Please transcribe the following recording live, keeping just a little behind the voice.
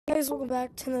Guys, welcome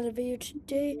back to another video.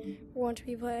 Today we're going to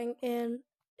be playing in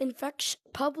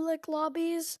public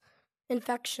lobbies.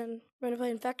 Infection. We're going to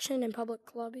play infection in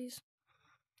public lobbies.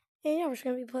 And yeah, we're just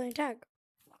going to be playing tag.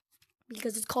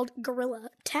 Because it's called Gorilla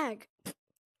Tag.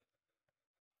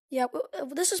 Yeah,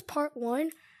 this is part 1.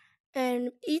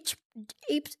 And each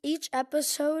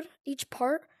episode, each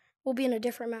part will be in a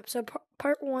different map. So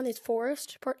part 1 is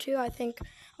forest. Part 2, I think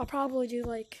I'll probably do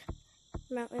like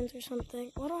mountains or something.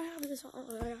 Why do I have this on?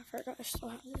 Oh, I forgot I still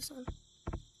have this on.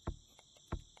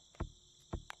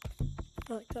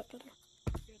 I like that better.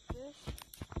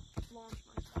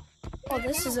 Oh,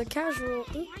 this is a casual.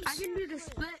 Oops. I can do the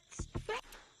splits.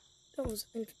 That was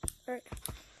alright.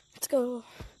 Let's go.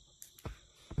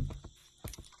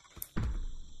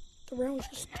 The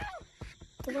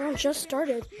round just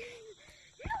started.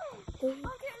 Oh.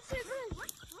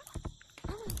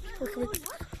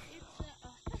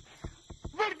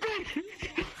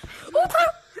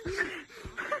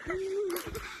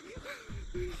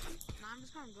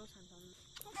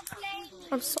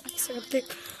 I'm so excited.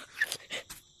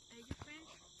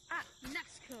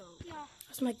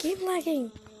 Is my game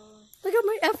lagging? Look at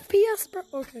my FPS, bro.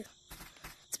 Okay.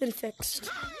 It's been fixed.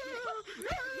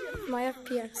 My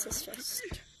FPS is just...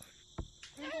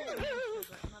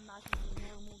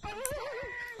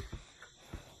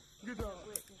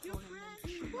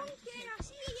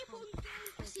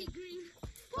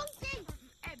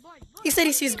 He said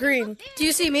he sees green. Do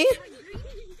you see me?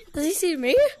 Does he see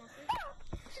me?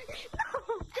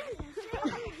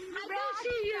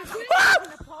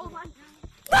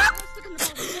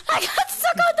 I got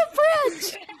stuck on the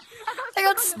branch! I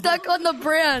got stuck on the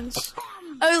branch.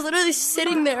 I was literally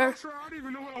sitting there. I don't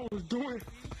even know what I was doing.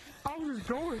 I was just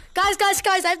going. Guys,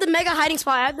 I have the mega hiding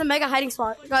spot.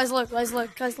 Guys, look.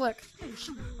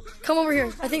 Come over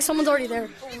here. I think someone's already there.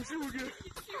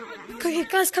 Okay,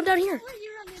 guys, come down here.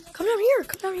 Come down here.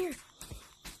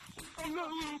 I'm not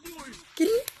a little boy. Get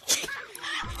in.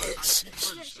 Shh.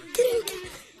 Get in.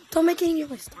 Don't make any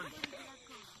noise.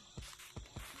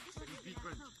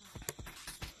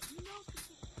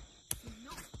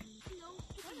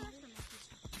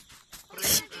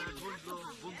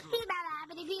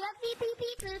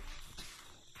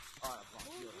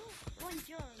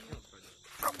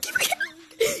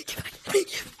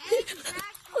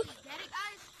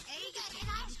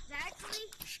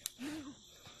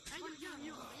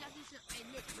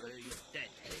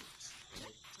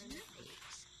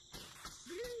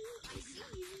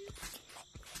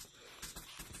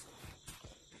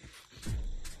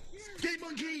 Gay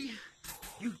monkey!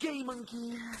 You gay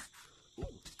monkey!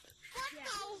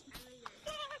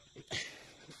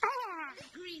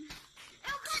 Green.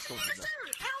 El Casi,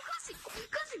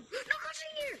 no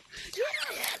coaching here.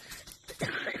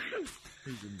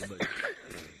 Who's in the maze?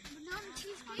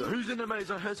 Who's in the maze?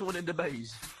 I heard someone in the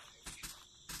maze.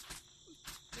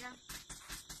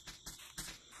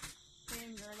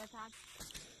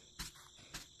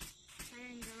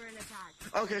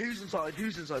 Okay, who's inside?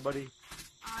 Who's inside, buddy?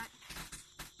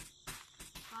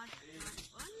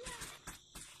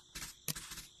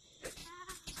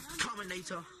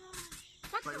 Terminator.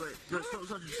 Wait, no,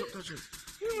 stop touching.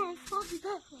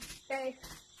 Okay.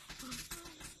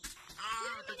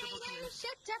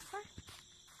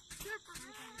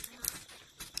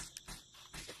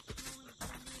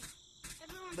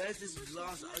 Where's this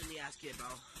last ugly ass kid, bro?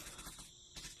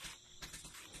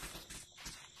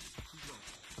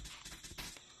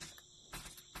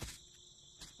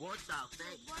 What the fuck?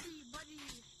 Buddy.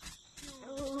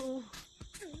 Oh.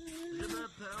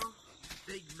 Liverpool,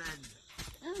 big men.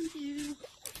 Thank you.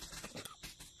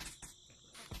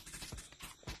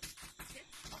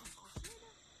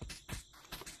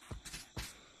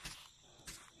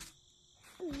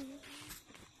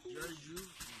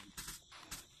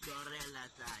 Gorilla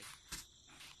tag.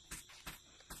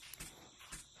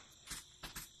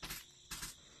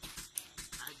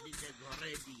 I did it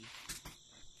already.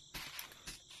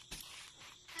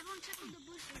 Everyone check on the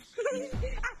bushes.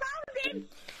 I found him!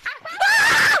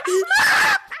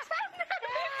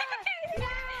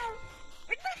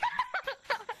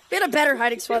 We had a better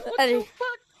hiding spot than Eddie.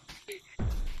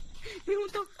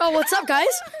 Oh, what's up,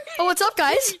 guys? What's up,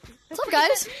 guys?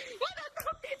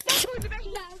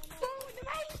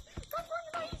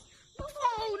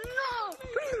 Oh no!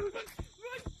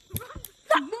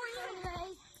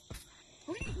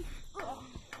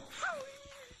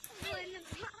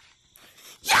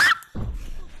 Yeah!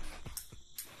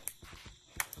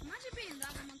 Imagine being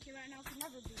lava monkey right now. Could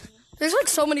never be. There's like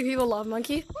so many people love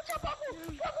monkey.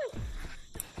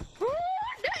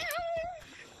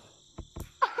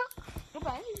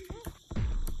 Goodbye.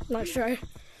 Not sure.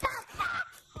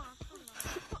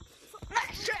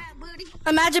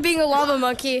 Imagine being a lava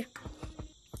monkey.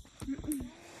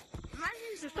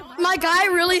 My guy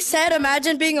really said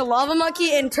imagine being a lava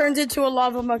monkey and turns into a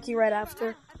lava monkey right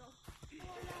after.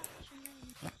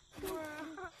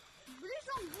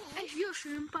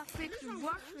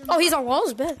 Oh, he's on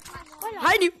walls, bet.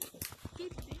 Behind you.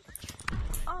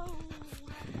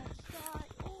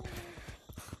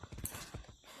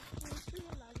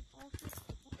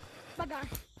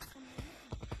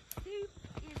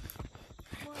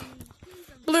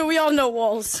 Blue, we all know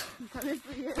walls.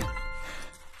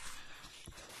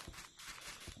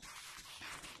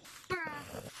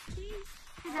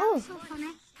 Oh.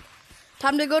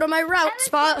 Time to go to my route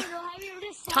spot.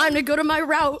 Time to go to my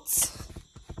routes.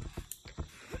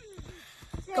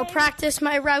 Go practice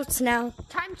my routes now.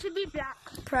 Time to be black.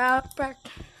 Practice.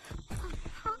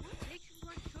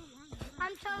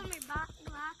 I'm telling me black.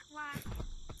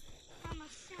 I'm a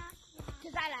sack.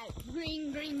 Cause I like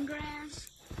green grass.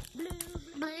 Blue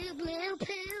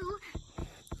poo.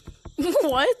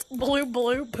 What?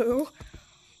 Blue poo?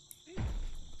 Yeah,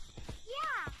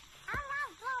 I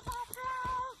love bubble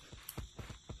poo.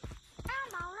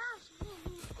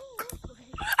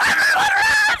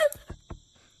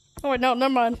 Oh wait, no,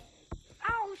 never mind.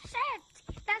 Oh shit!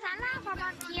 There's a lava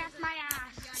monkey at my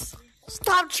ass.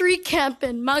 Stop tree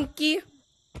camping, monkey.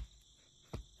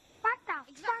 What the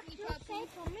fuck you say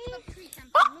to me?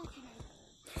 Oh.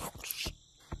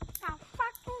 The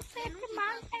fuck you say to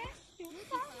my ass? You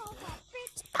son of a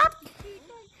bitch. Stop. You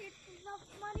don't get enough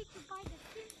money to buy the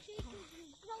kimchi. You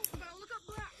broke. Bro, look up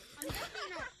black. Look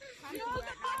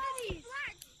at bodies.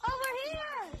 Over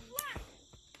here.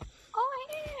 Over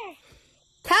here.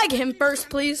 Tag him first,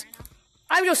 please.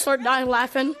 I just start dying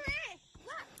laughing.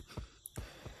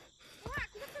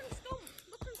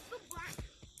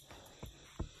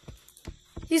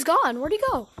 He's gone. Where'd he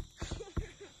go?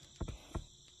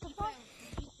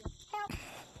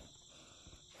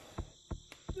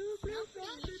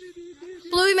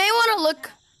 Blue, you may want to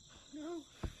look.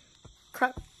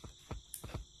 Crap.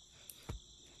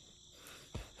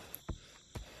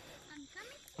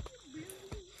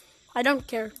 I don't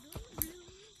care.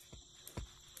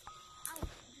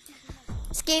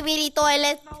 Skibidi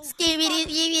toilet.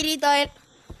 Skibidi toilet.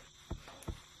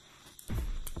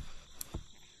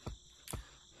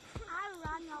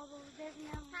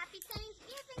 Happy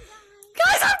Thanksgiving,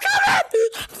 Guys, I'm coming!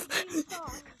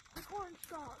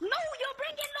 No, you're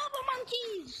bringing lava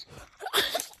monkeys.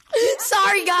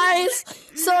 Sorry, guys.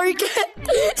 Sorry,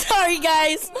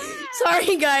 guys.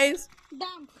 Sorry, guys.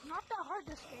 Damn, not that hard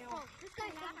to scale. This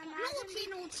guy's got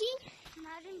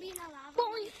Imagine being a lava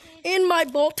monkey. In my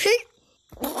bolty.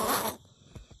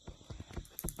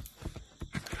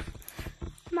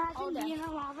 Imagine being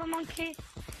a lava monkey.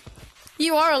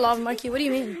 You are a lava monkey. What do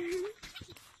you mean?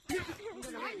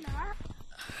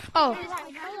 Oh.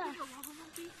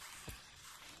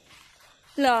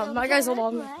 No, my guy's a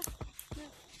lava monkey.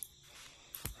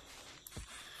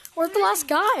 Where's the last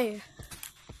guy?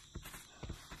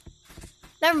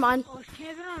 Never mind. Oh,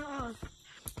 Kevin on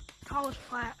tallest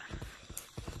flat.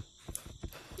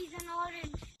 He's an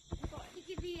orange. He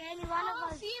could be any one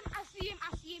of us. I see him.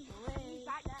 He's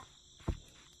back there.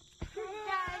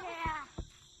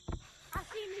 I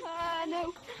see him.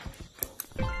 No.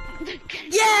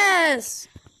 Yes!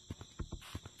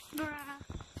 Bruh.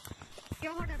 Yo,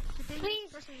 hold up.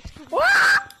 Please.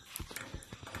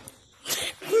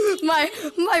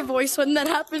 my voice when that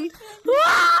happened.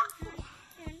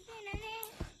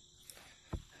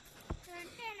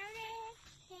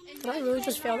 Did I really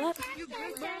just fail that?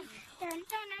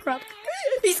 Crap.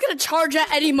 He's gonna charge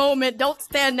at any moment. Don't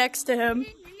stand next to him.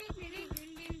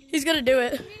 He's gonna do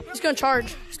it. He's gonna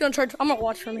charge. I'm gonna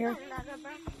watch from here.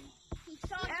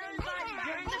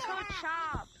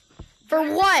 For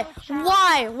what?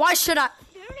 Why? Why should I?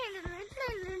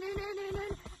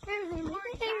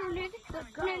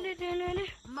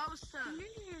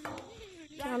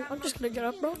 I'm just gonna get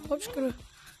up, bro. I'm just gonna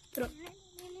get up.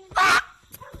 Ah!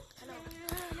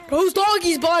 Those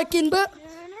doggies barking, but.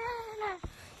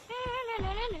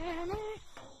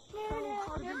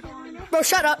 Bro,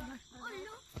 shut up.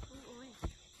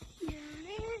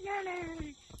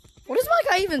 What is my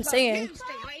guy even saying? Stay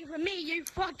away from me, you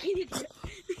fucking idiot.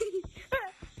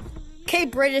 Okay,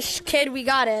 British kid, we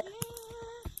got it.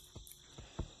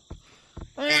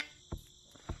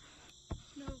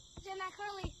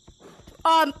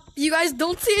 You guys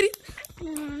don't see any.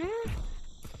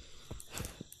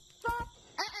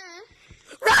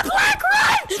 Run, Black,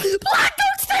 run! Black,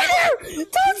 don't stay there!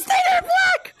 Don't stay there,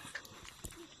 Black!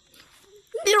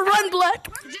 You need to run, Black.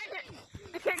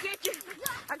 I can't get you.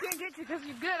 I can't get you because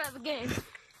you're good at the game.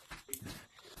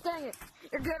 Dang it.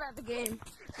 You're good at the game.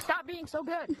 Stop being so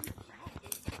good.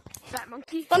 Fat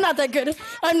monkey. I'm not that good.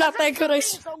 I'm not that good.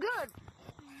 So good.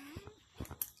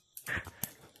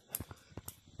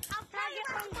 I'll target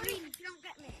on green if you don't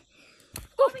get me.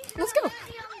 Oh, let's go. Oh,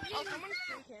 someone's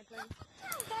tree camping.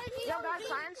 Yo, guys,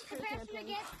 science tree The person camping. that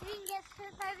gets green gets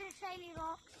 2,000 shiny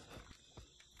rocks.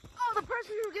 Oh, the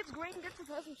person who gets green gets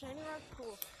 1,000 shiny rocks?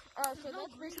 Cool. So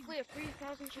that's basically a free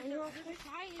 1,000 shiny rocks?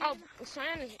 Oh,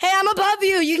 cyan is... Hey, I'm above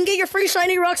you. You can get your free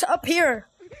shiny rocks up here.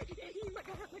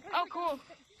 Oh, cool.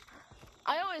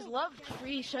 I always loved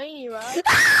free shiny rocks.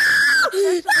 Especially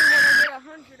when I get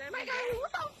 100 every day.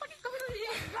 What the fuck is going on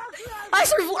here?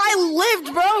 I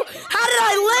lived, bro. How did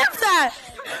I live that?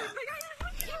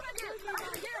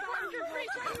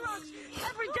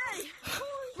 Every day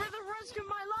for the rest of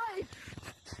my life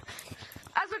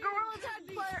as a gorilla tag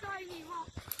player.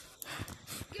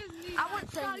 I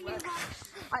want shiny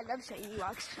rocks. I love shiny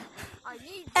rocks. I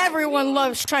need. Everyone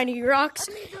loves shiny rocks.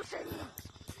 I need those shiny rocks.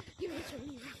 Give me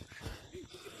shiny rocks.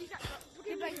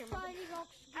 Get back here, shiny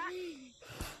rocks.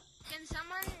 Can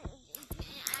someone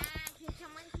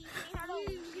teach me how to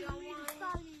steal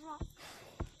one?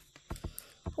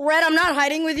 Red, I'm not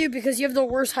hiding with you because you have the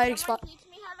worst hiding spot. Teach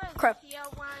me how to Crap.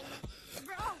 steal one.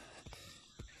 Bro.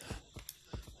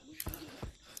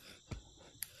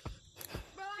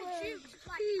 Bro, I juked.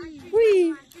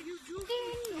 Wee.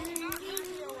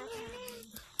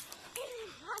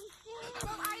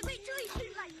 Bro, I literally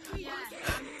shoot like 3 Yeah.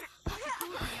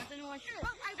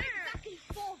 Bro, I went back and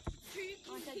forth shooting.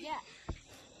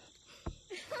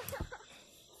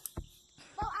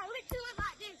 Bro, I literally went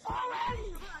like this. Bro, I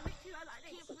literally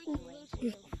went like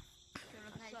this.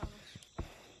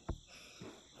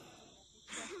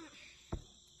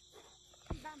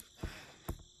 Bam.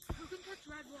 Who can touch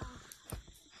red wall?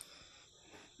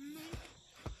 Me.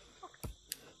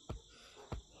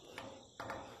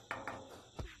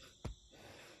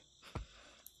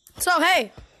 So,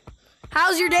 hey,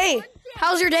 how's your day?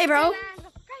 How's your day, bro?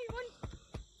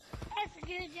 That's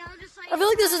good, y'all. Just like I feel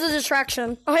like this is a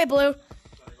distraction. Oh, hey, Blue.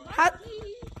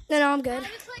 No, I'm good. I'll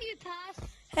just let you pass.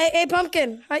 Hey,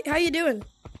 Pumpkin. How you doing?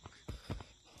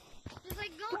 Just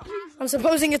like go past. I'm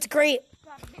supposing it's great.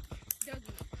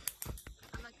 Dougie.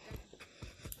 I like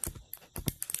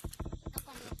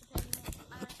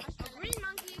Dougie. Green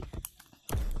monkey.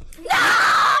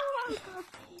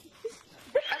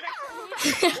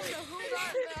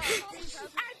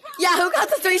 Yeah, who got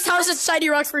the 3,000 shiny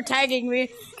rocks for tagging me?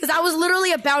 Because I was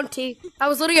literally a bounty. I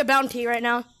was literally a bounty right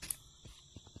now.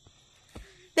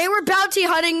 They were bounty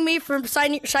hunting me for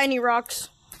shiny rocks.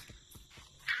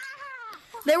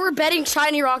 They were betting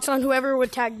shiny rocks on whoever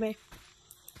would tag me.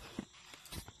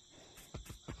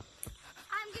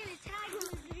 I'm gonna tag you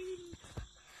green.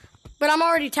 But I'm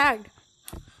already tagged.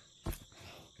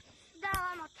 No,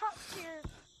 I'm a top tier.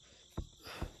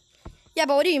 Yeah,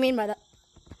 but what do you mean by that?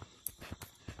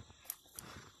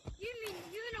 You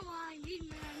know what I mean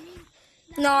when I mean.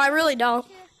 No, I really don't.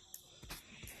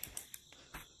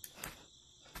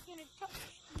 Gonna touch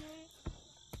you.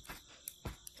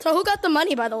 So who got the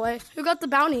money, by the way? Who got the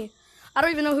bounty? I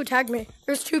don't even know who tagged me.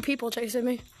 There's 2 people chasing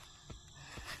me.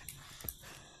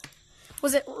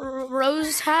 Was it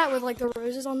Rose hat with like the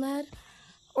roses on the head?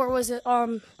 Or was it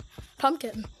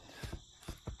pumpkin?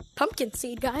 Pumpkin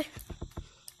seed guy.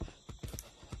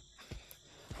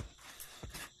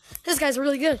 This guy's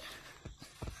really good.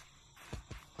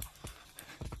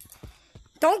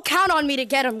 Don't count on me to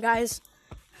get him, guys.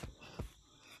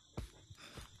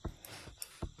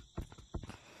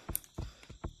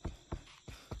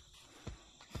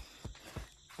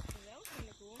 That was kind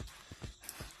of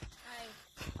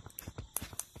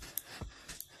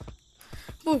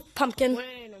cool. Ooh, pumpkin.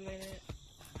 Wait a minute.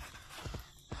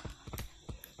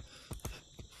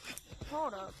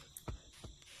 Hold up.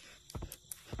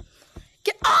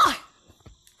 Get ah!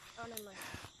 Oh, never mind.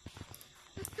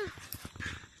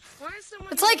 Why is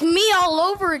someone... It's like me all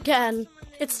over again.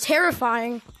 It's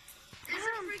terrifying. Is it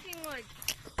freaking like...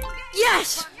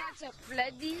 Yes! That's a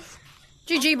Freddy's?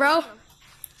 GG, bro. Is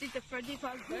it the Freddy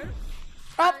Fazbear there?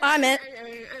 Oh, I'm it.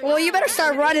 Well, you better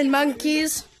start running,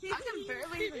 monkeys. I can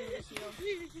barely even miss you.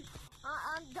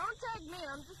 Don't tag me.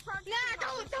 I'm just practicing.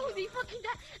 Nah, don't do fucking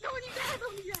that. Don't do that.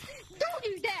 Don't do that. Don't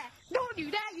do that. Don't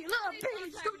do that. You little bitch.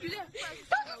 Don't do that.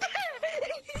 Don't do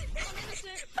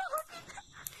that.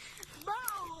 Bro.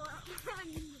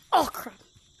 Oh, crap.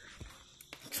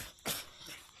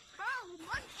 Bro,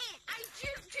 one hit. I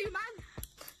juked you, man.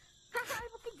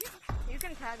 You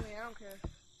can tag me. I don't care.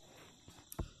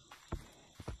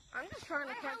 I'm just trying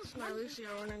to catch my Lucio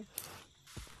running.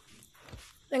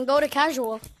 Then go to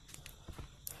casual.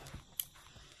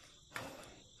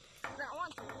 I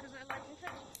want to because I like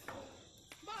infection.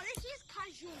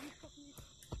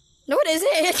 it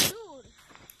isn't. Dude,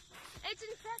 it's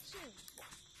infection.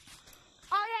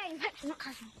 Oh yeah, infection, not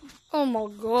casual. Oh my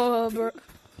god, bro.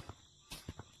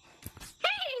 Oh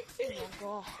my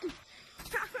god.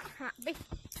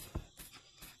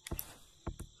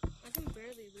 I can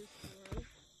barely lose the run.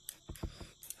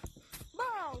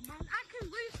 Bro, man, I can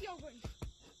lose your run.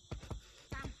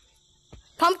 Damn.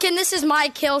 Pumpkin, this is my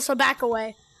kill, so back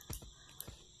away.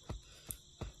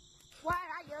 Why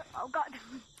are you? Oh god.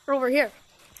 We're over here.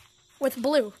 With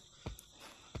blue.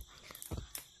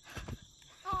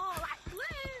 Oh, like blue,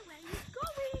 where you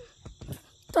going?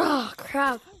 Oh,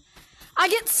 crap. I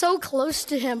get so close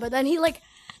to him, but then he, like,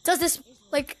 does this,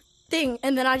 like, thing,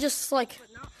 and then I just, like,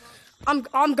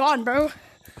 I'm gone, bro.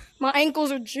 My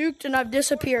ankles are juked, and I've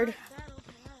disappeared.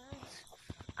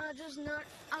 I just not,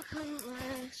 I couldn't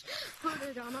rest. Put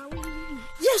it on my wing.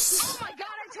 Yes! Oh my god,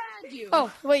 I tagged you!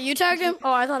 Oh, wait, you tagged him?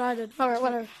 Oh, I thought I did. Alright,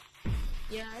 whatever.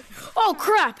 Yeah. Oh,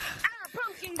 crap.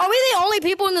 Pumpkin. Are we the only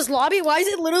people in this lobby? Why is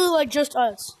it literally, like, just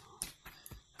us?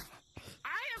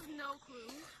 I have no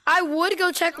clue. I would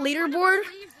go check leaderboard.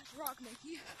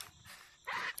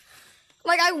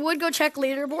 Like, I would go check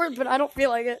leaderboard, but I don't feel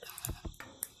like it.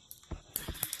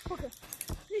 Okay.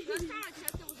 Last time I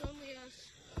checked, it was only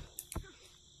us.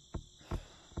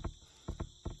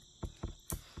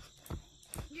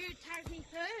 You tagged me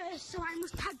first, so I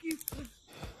must tag you first.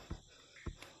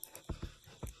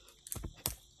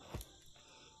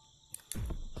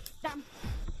 Damn.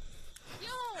 Yo!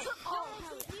 Oh,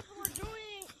 some people are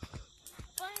joining.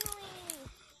 Finally.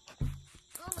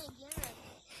 Oh my god.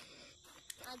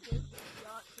 I gave this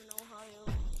yacht in Ohio.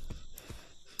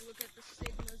 Look at the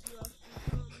Sigmas you have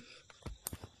become.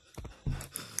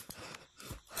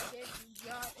 I gave you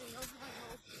yacht in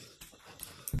Ohio.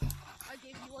 I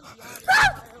gave you a yacht in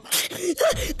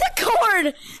Ohio. The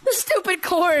corn! The stupid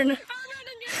corn!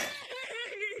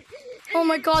 Oh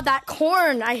my god, that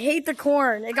corn! I hate the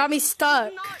corn. It got me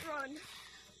stuck. Not run.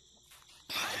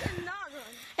 I did not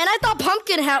run. And I thought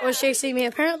Pumpkin Hat was chasing me.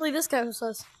 Apparently this guy was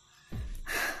us.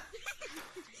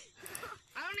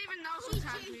 I don't even know who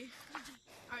tagged me.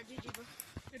 Alright, GG, bro.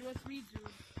 It was me, dude.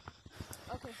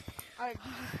 Okay. Alright,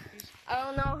 GG. I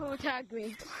don't know who tagged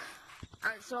me.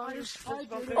 Alright, so I'm just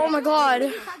Oh my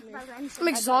god. I'm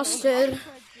exhausted.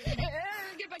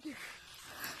 Get back here.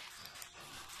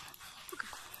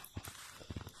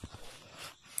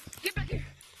 Get back here.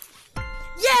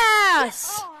 Yes!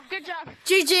 Oh, good job.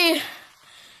 GG.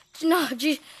 No,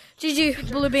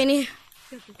 GG, Blue Beanie.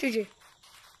 GG.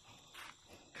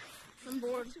 I'm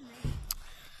bored.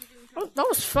 Oh, that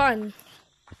was fun.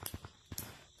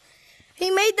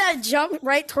 He made that jump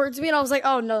right towards me, and I was like,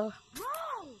 oh no.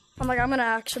 I'm like, I'm gonna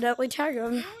accidentally tag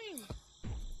him.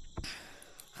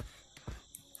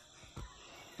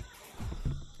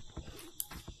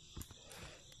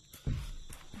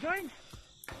 Join.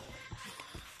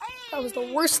 That was the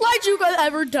worst slide juke I've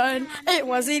ever done. It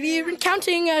wasn't even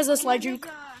counting as a slide juke.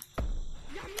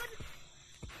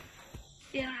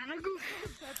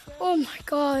 Oh my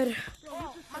god.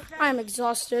 I'm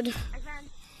exhausted.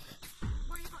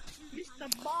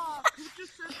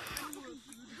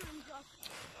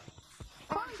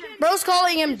 Bro's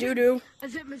calling him doo-doo.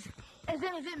 He's a nerd.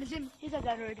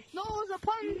 No, it's a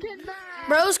pumpkin man.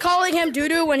 Bro's calling him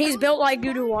doo-doo when he's built like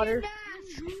doo-doo water.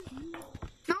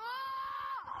 No!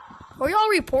 What are y'all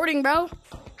reporting, bro?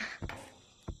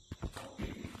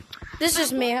 This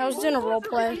is me. I was doing a role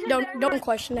play. Don't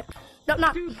question it. No,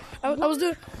 not. I was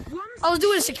doing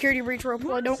a security breach role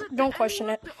play. Don't question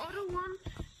it. The other one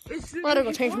is Let her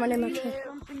go change my name actually.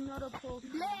 something not a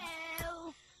problem.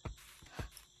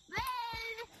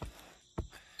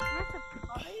 That's a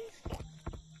prize?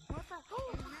 What the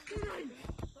hell?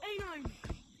 A9!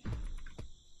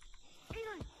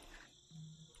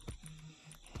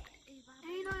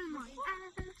 A9, my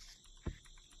ass.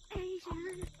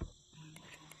 Asian.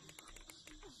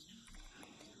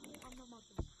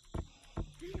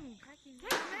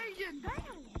 Asian,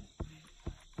 damn!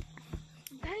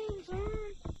 Dang, son.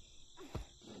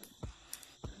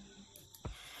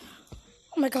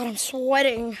 Oh my god, I'm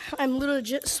sweating. I'm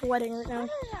legit sweating right now.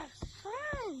 What is that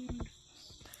sound?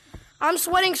 I'm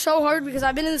sweating so hard because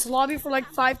I've been in this lobby for like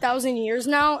 5,000 years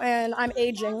now, and I'm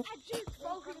aging.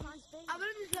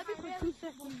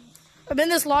 I've been in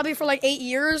this lobby for like 8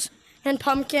 years, and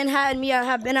Pumpkin Hat and me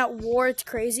have been at war. It's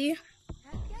crazy.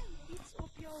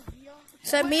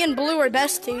 Except me and Blue are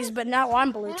besties, but now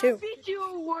I'm Blue too.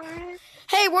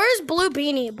 Hey, where's Blue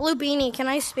Beanie? Blue Beanie, can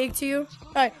I speak to you?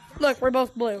 Alright, look, we're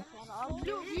both blue.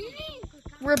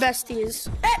 We're besties.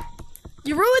 Hey,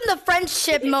 you ruined the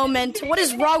friendship moment. What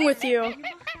is wrong with you?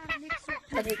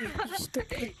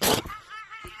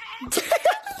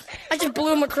 I just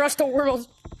blew him across the world.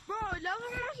 Bro, another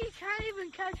monkey can't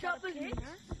even catch up with me.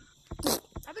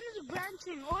 I've been just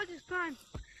branching all this time.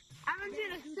 I haven't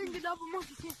seen a single double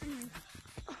monkey kissing me.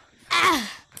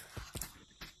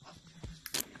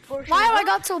 Why have I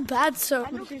got so bad so?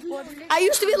 I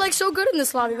used to be like so good in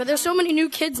this lobby, but there's so many new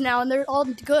kids now and they're all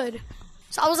good.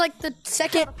 So I was like the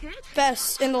second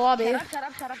best in the lobby. Shut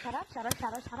up.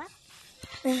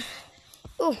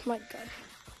 Oh my god.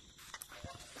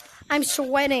 I'm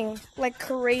sweating like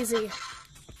crazy.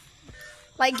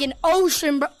 Like an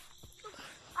ocean, bro.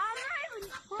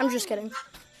 I'm just kidding.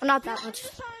 I'm not that much.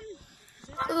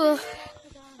 Ugh.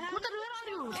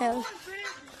 Okay.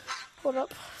 Hold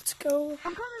up. Let's go.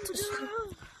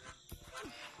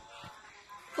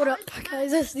 What up,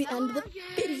 guys? This is the end of the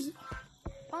video.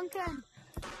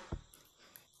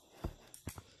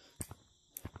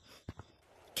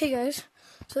 Okay, guys.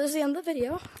 So this is the end of the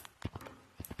video.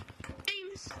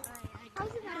 I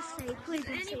was about to say, please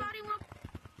don't say.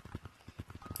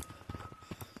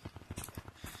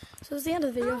 So this is the end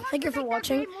of the video. Thank you for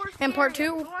watching. And part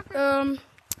 2,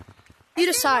 you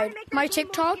decide. My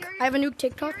TikTok, I have a new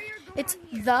TikTok. It's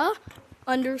the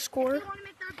 _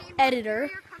 editor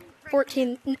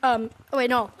 14. Wait,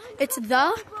 no. It's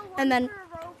the and then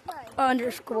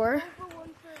 _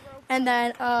 and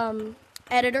then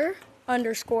editor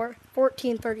 _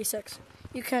 1436.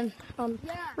 You can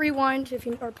rewind if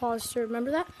you or pause to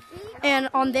remember that. And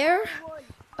on there,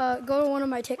 go to one of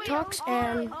my TikToks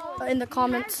and in the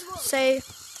comments say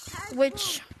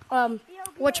which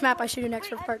map I should do next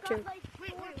for part 2.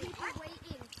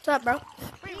 What's up, bro?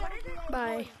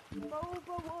 Bye.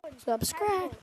 Subscribe.